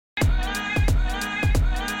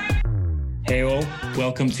Hey all,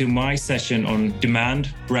 welcome to my session on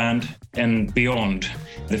demand, brand, and beyond,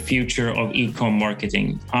 the future of Ecom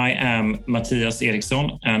marketing. I am Mattias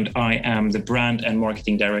Eriksson, and I am the brand and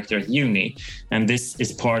marketing director at Uni. And this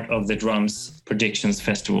is part of the Drums Predictions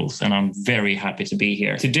Festivals, and I'm very happy to be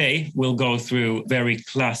here. Today, we'll go through a very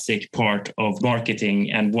classic part of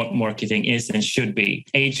marketing and what marketing is and should be.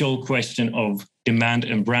 Age-old question of demand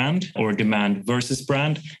and brand, or demand versus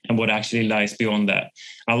brand, and what actually lies beyond that.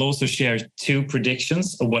 I'll also share 2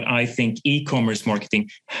 predictions of what I think e-commerce marketing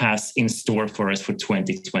has in store for us for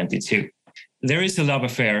 2022. There is a love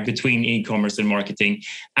affair between e-commerce and marketing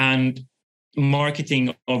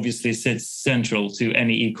obviously sits central to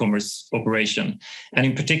any e-commerce operation, and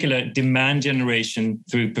in particular, demand generation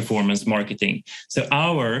through performance marketing. So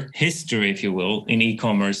our history, if you will, in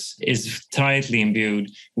e-commerce is tightly imbued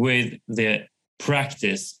with the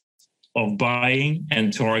practice of buying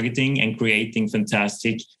and targeting and creating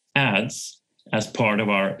fantastic ads as part of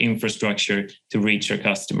our infrastructure to reach our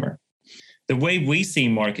customer. The way we see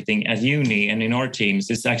marketing at Uni and in our teams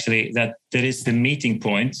is actually that is the meeting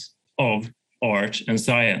point of art and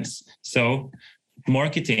science. So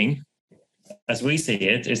marketing, as we see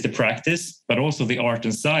it, is the practice, but also the art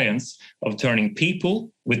and science of turning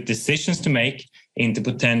people with decisions to make into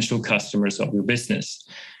potential customers of your business.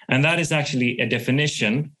 And that is actually a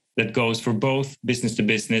definition that goes for both business to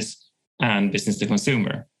business and business to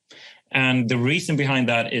consumer. And the reason behind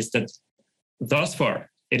that is that thus far,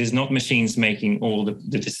 it is not machines making all the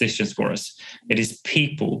decisions for us. It is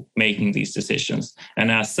people making these decisions.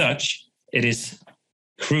 And as such, it is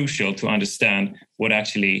crucial to understand what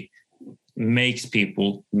actually makes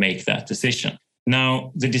people make that decision.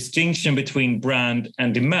 Now, the distinction between brand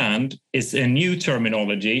and demand is a new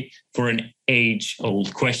terminology for an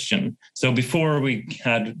age-old question. So before we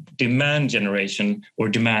had demand generation or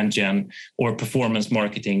demand gen or performance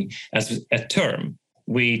marketing as a term,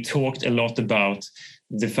 we talked a lot about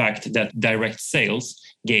the fact that direct sales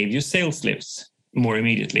gave you sales lifts more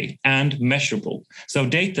immediately and measurable. So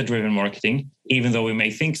data-driven marketing, even though we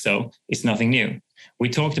may think so, is nothing new. We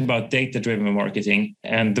talked about data-driven marketing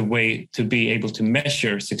and the way to be able to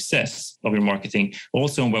measure success of your marketing.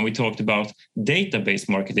 Also, when we talked about database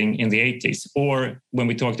marketing in the 80s, or when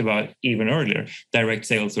we talked about even earlier, direct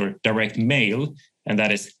sales or direct mail, and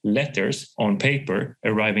that is letters on paper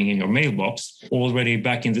arriving in your mailbox already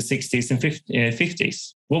back in the 60s and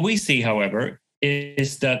 50s. What we see, however,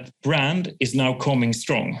 is that brand is now coming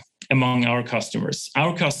strong among our customers.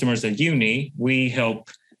 Our customers at Uni, we help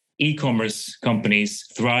e-commerce companies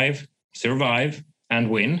thrive, survive, and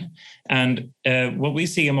win. And what we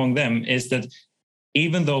see among them is that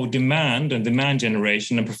even though demand and demand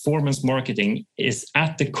generation and performance marketing is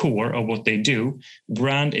at the core of what they do,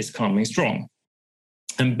 brand is coming strong.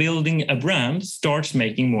 And building a brand starts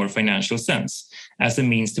making more financial sense as a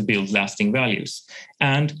means to build lasting values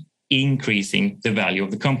and increasing the value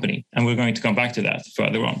of the company. And we're going to come back to that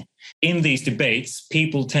further on. In these debates,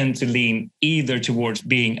 people tend to lean either towards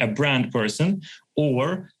being a brand person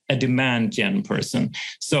or a demand gen person.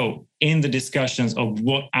 So in the discussions of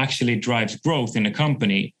what actually drives growth in a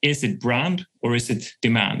company, is it brand or is it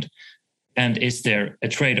demand? And is there a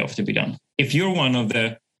trade-off to be done? If you're one of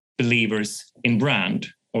the believers in brand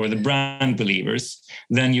or the brand believers,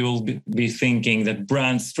 then you'll be thinking that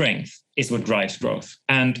brand strength is what drives growth.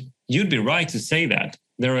 And you'd be right to say that.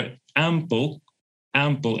 There are ample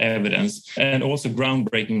evidence and also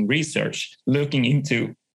groundbreaking research looking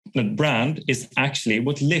into that brand is actually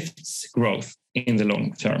what lifts growth in the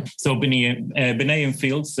long term. So Benet and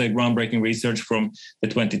Field's groundbreaking research from the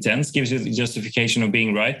 2010s gives you the justification of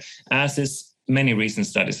being right, as is many recent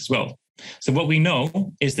studies as well. So what we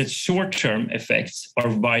know is that short-term effects are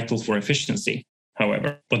vital for efficiency.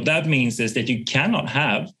 However, what that means is that you cannot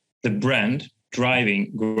have the brand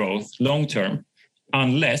driving growth long-term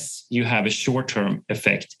unless you have a short-term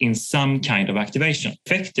effect in some kind of activation.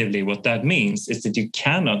 Effectively, what that means is that you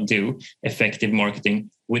cannot do effective marketing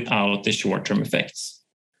without the short-term effects.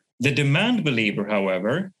 The demand believer,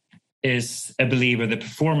 however, is a believer that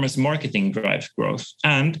performance marketing drives growth.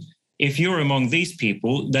 And if you're among these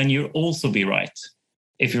people, then you'll also be right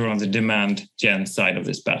if you're on the demand gen side of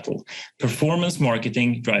this battle. Performance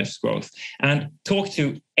marketing drives growth. And talk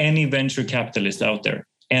to any venture capitalist out there,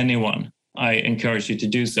 anyone. I encourage you to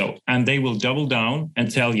do so. And they will double down and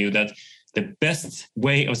tell you that the best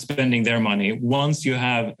way of spending their money once you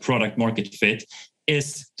have product market fit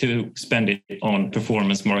is to spend it on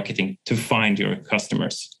performance marketing to find your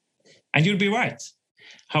customers. And you'll be right.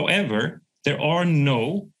 However, there are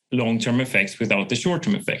no long-term effects without the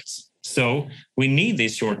short-term effects. So we need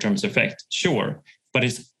these short-term effects, sure, but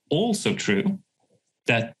it's also true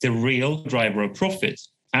that the real driver of profit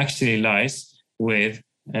actually lies with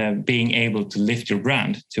being able to lift your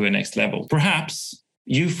brand to a next level. Perhaps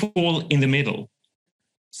you fall in the middle.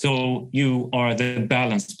 So you are the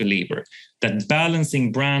balanced believer that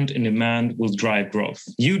balancing brand and demand will drive growth.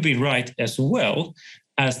 You'd be right as well,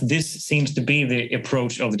 as this seems to be the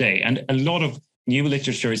approach of the day. And a lot of new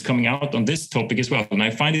literature is coming out on this topic as well. And I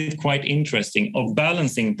find it quite interesting of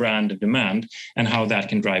balancing brand and demand and how that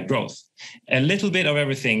can drive growth. A little bit of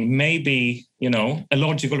everything may be, a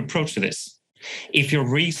logical approach to this. If your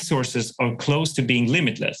resources are close to being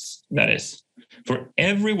limitless, that is. For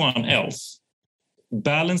everyone else,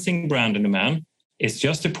 balancing brand and demand is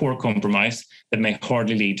just a poor compromise that may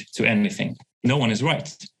hardly lead to anything. No one is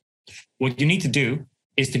right. What you need to do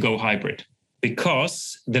is to go hybrid,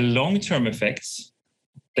 because the long-term effects,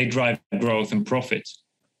 they drive growth and profit.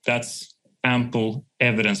 That's ample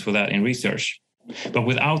evidence for that in research. But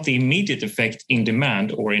without the immediate effect in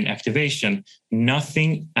demand or in activation,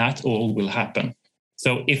 nothing at all will happen.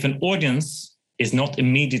 So if an audience is not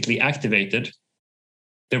immediately activated,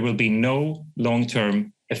 there will be no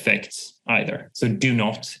long-term effects either. So do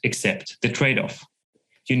not accept the trade-off.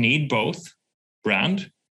 You need both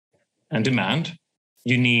brand and demand.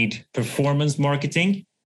 You need performance marketing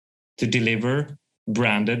to deliver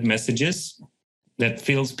branded messages that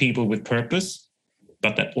fills people with purpose,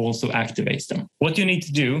 but that also activates them. What you need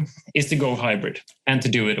to do is to go hybrid and to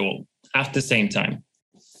do it all at the same time,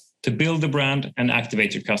 to build the brand and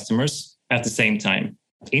activate your customers at the same time,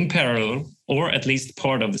 in parallel, or at least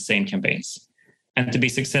part of the same campaigns. And to be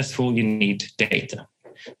successful, you need data.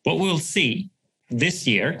 What we'll see this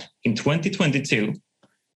year in 2022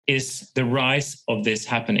 is the rise of this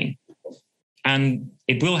happening. And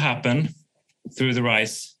it will happen through the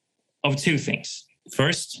rise of two things.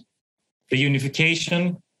 First, the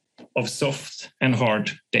unification of soft and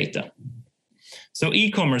hard data. So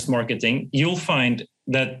e-commerce marketing, you'll find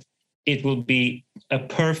that it will be a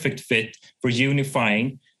perfect fit for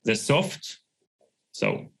unifying the soft,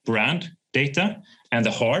 so brand data, and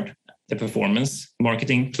the hard, the performance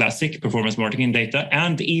marketing, classic performance marketing data,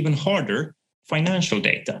 and even harder, financial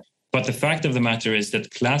data. But the fact of the matter is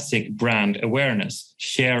that classic brand awareness,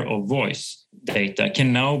 share of voice data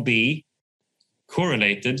can now be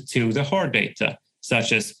correlated to the hard data,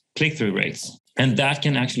 such as click-through rates. And that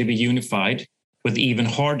can actually be unified with even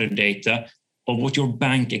harder data of what your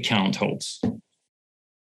bank account holds.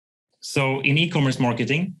 So in e-commerce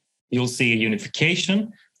marketing, you'll see a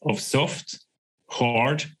unification of soft,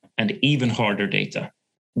 hard, and even harder data.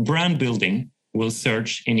 Brand building will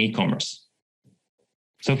surge in e-commerce.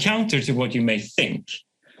 So counter to what you may think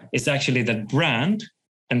is actually that brand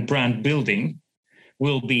and brand building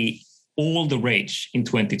will be all the rage in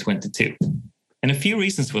 2022. And a few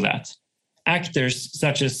reasons for that. Actors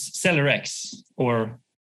such as SellerX or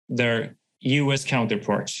their US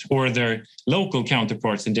counterparts or their local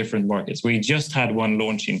counterparts in different markets. We just had one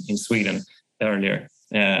launching in Sweden earlier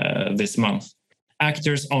this month.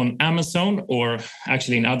 Actors on Amazon, or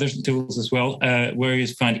actually in other tools as well, where you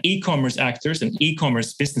find e-commerce actors and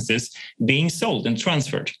e-commerce businesses being sold and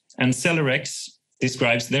transferred. And SellerX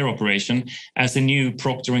describes their operation as a new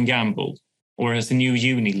Procter & Gamble or as a new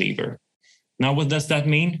Unilever. Now, what does that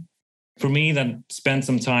mean? For me, that spent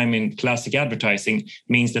some time in classic advertising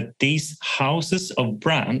means that these houses of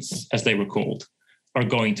brands, as they were called, are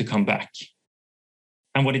going to come back.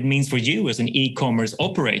 And what it means for you as an e-commerce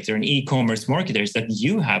operator and e-commerce marketer is that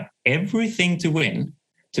you have everything to win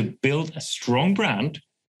to build a strong brand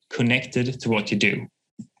connected to what you do.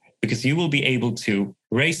 Because you will be able to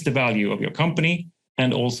raise the value of your company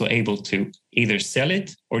and also able to either sell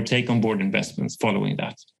it or take on board investments following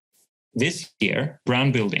that. This year,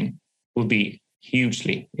 brand building will be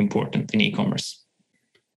hugely important in e-commerce.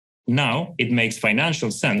 Now it makes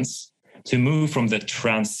financial sense to move from the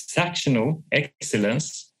transactional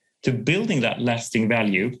excellence to building that lasting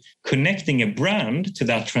value, connecting a brand to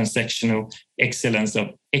that transactional excellence of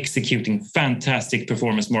executing fantastic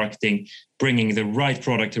performance marketing, bringing the right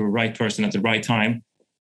product to the right person at the right time,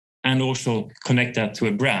 and also connect that to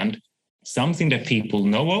a brand, something that people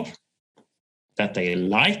know of, that they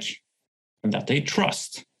like, and that they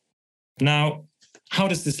trust. Now, how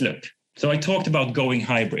does this look? So I talked about going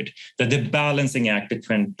hybrid, that the balancing act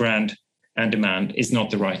between brand and demand is not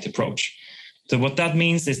the right approach. So what that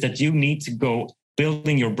means is that you need to go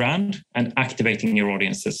building your brand and activating your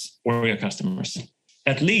audiences or your customers,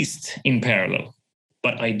 at least in parallel,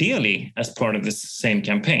 but ideally as part of this same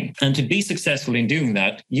campaign. And to be successful in doing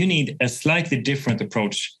that, you need a slightly different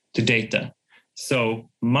approach to data. So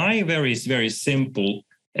my very, very simple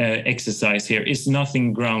exercise here is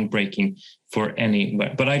nothing groundbreaking for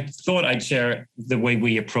anywhere. But I thought I'd share the way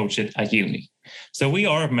we approach it at Uni. So we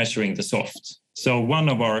are measuring the soft. So one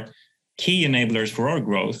of our key enablers for our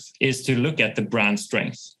growth is to look at the brand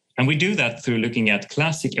strength. And we do that through looking at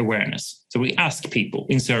classic awareness. So we ask people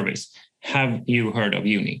in surveys, have you heard of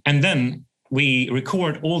Uni? And then we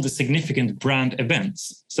record all the significant brand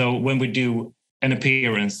events. So when we do an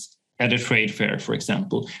appearance at a trade fair, for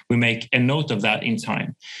example, we make a note of that in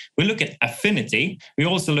time. We look at affinity. We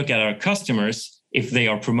also look at our customers if they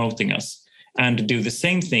are promoting us, and do the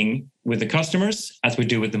same thing with the customers as we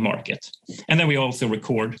do with the market. And then we also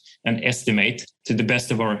record and estimate to the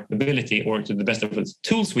best of our ability, or to the best of the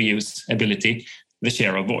tools we use ability, the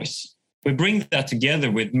share of voice. We bring that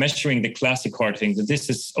together with measuring the classic hard things. This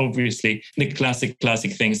is obviously the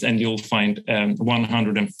classic things, and you'll find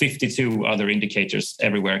 152 other indicators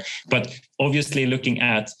everywhere. But obviously looking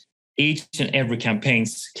at each and every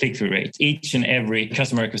campaign's click-through rate, each and every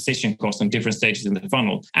customer acquisition cost on different stages in the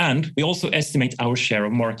funnel. And we also estimate our share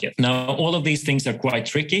of market. Now, all of these things are quite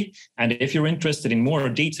tricky. And if you're interested in more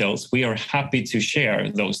details, we are happy to share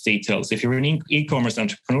those details. If you're an e-commerce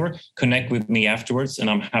entrepreneur, connect with me afterwards, and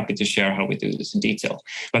I'm happy to share how we do this in detail.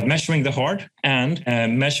 But measuring the hard and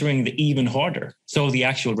measuring the even harder, so the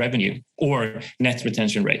actual revenue or net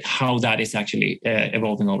retention rate, how that is actually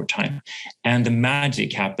evolving over time. And the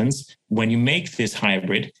magic happens when you make this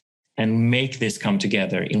hybrid and make this come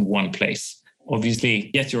together in one place.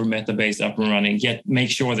 Obviously, get your metabase up and running,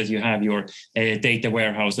 make sure that you have your data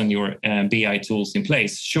warehouse and your BI tools in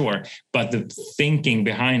place, sure, but the thinking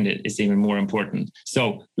behind it is even more important.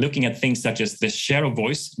 So looking at things such as the share of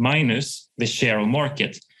voice minus the share of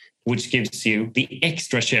market, which gives you the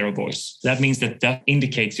extra share of voice. That means that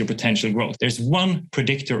indicates your potential growth. There's one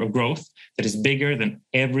predictor of growth that is bigger than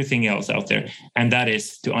everything else out there, and that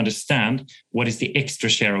is to understand what is the extra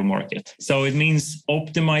share of market. So it means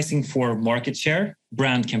optimizing for market share,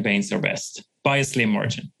 brand campaigns are best by a slim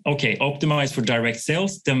margin. Okay, optimize for direct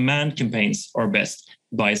sales, demand campaigns are best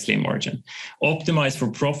by a slim margin. Optimize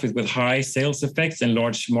for profit with high sales effects and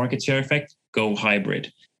large market share effect, go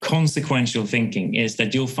hybrid. Consequential thinking is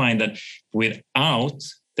that you'll find that without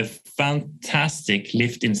the fantastic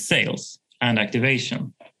lift in sales and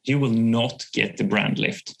activation, you will not get the brand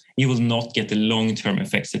lift. You will not get the long-term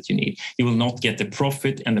effects that you need. You will not get the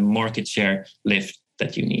profit and the market share lift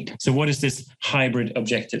that you need. So what does this hybrid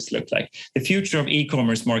objectives look like? The future of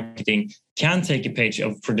e-commerce marketing can take a page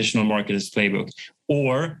of traditional marketers' playbook,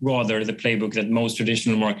 or rather the playbook that most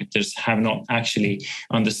traditional marketers have not actually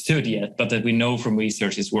understood yet, but that we know from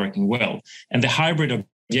research is working well. And the hybrid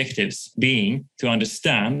objectives being to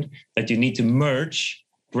understand that you need to merge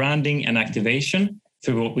branding and activation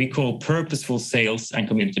through what we call purposeful sales and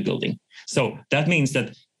community building. So that means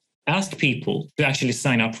that ask people to actually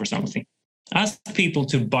sign up for something. Ask people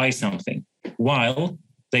to buy something while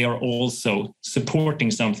they are also supporting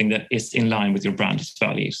something that is in line with your brand's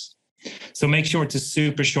values. So make sure to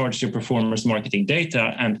supercharge your performance marketing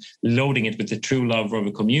data and loading it with the true love of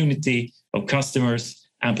a community of customers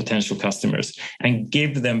and potential customers, and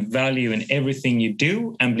give them value in everything you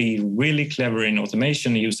do, and be really clever in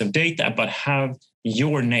automation and use of data, but have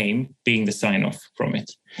your name being the sign-off from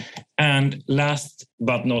it. And last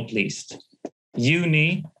but not least,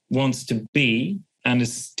 Uni wants to be and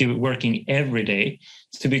is still working every day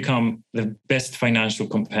to become the best financial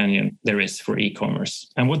companion there is for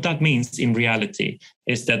e-commerce. And what that means in reality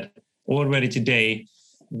is that already today,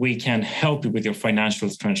 we can help you with your financial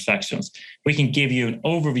transactions. We can give you an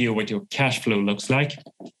overview of what your cash flow looks like,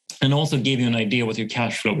 and also give you an idea what your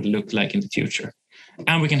cash flow would look like in the future.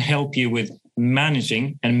 And we can help you with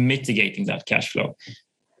managing and mitigating that cash flow.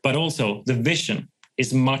 But also the vision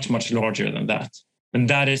is much, much larger than that. And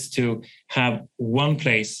that is to have one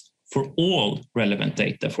place for all relevant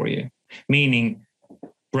data for you, meaning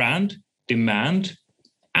brand, demand,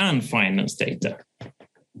 and finance data.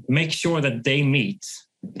 Make sure that they meet.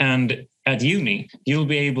 And at Uni, you'll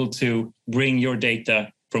be able to bring your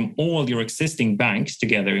data from all your existing banks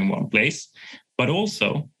together in one place, but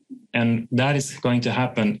also, and that is going to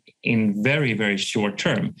happen in very, very short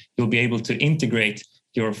term, you'll be able to integrate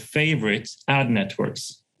your favorite ad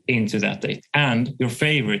networks into that data and your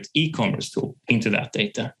favorite e-commerce tool into that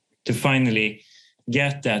data to finally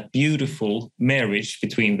get that beautiful marriage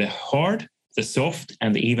between the hard, the soft,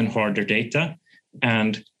 and the even harder data,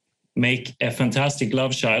 and make a fantastic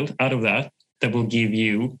love child out of that will give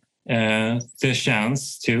you the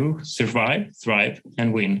chance to survive, thrive,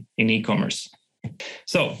 and win in e-commerce.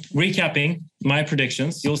 So recapping my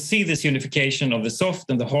predictions, you'll see this unification of the soft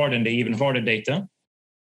and the hard and the even harder data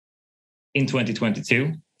in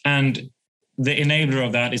 2022. And the enabler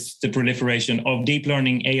of that is the proliferation of deep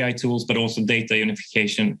learning AI tools, but also data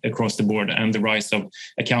unification across the board and the rise of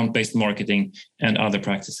account-based marketing and other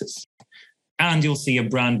practices. And you'll see a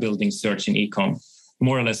brand building surge in ecom,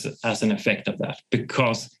 more or less as an effect of that,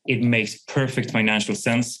 because it makes perfect financial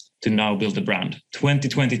sense to now build a brand.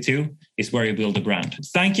 2022 is where you build a brand.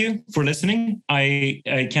 Thank you for listening. I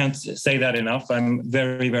can't say that enough. I'm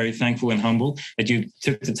very, very thankful and humble that you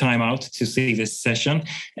took the time out to see this session.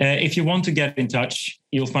 If you want to get in touch,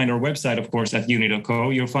 you'll find our website, of course, at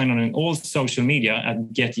uni.co. You'll find on all social media at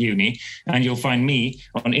GetUni, and you'll find me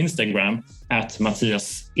on Instagram at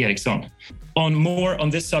Mattias Eriksson. More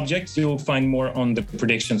on this subject, you'll find more on the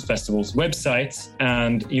Predictions Festival's website,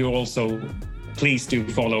 and you also please do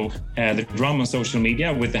follow the Drum on social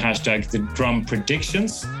media with the hashtag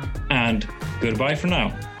 #TheDrumPredictions. And goodbye for now.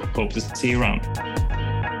 Hope to see you around.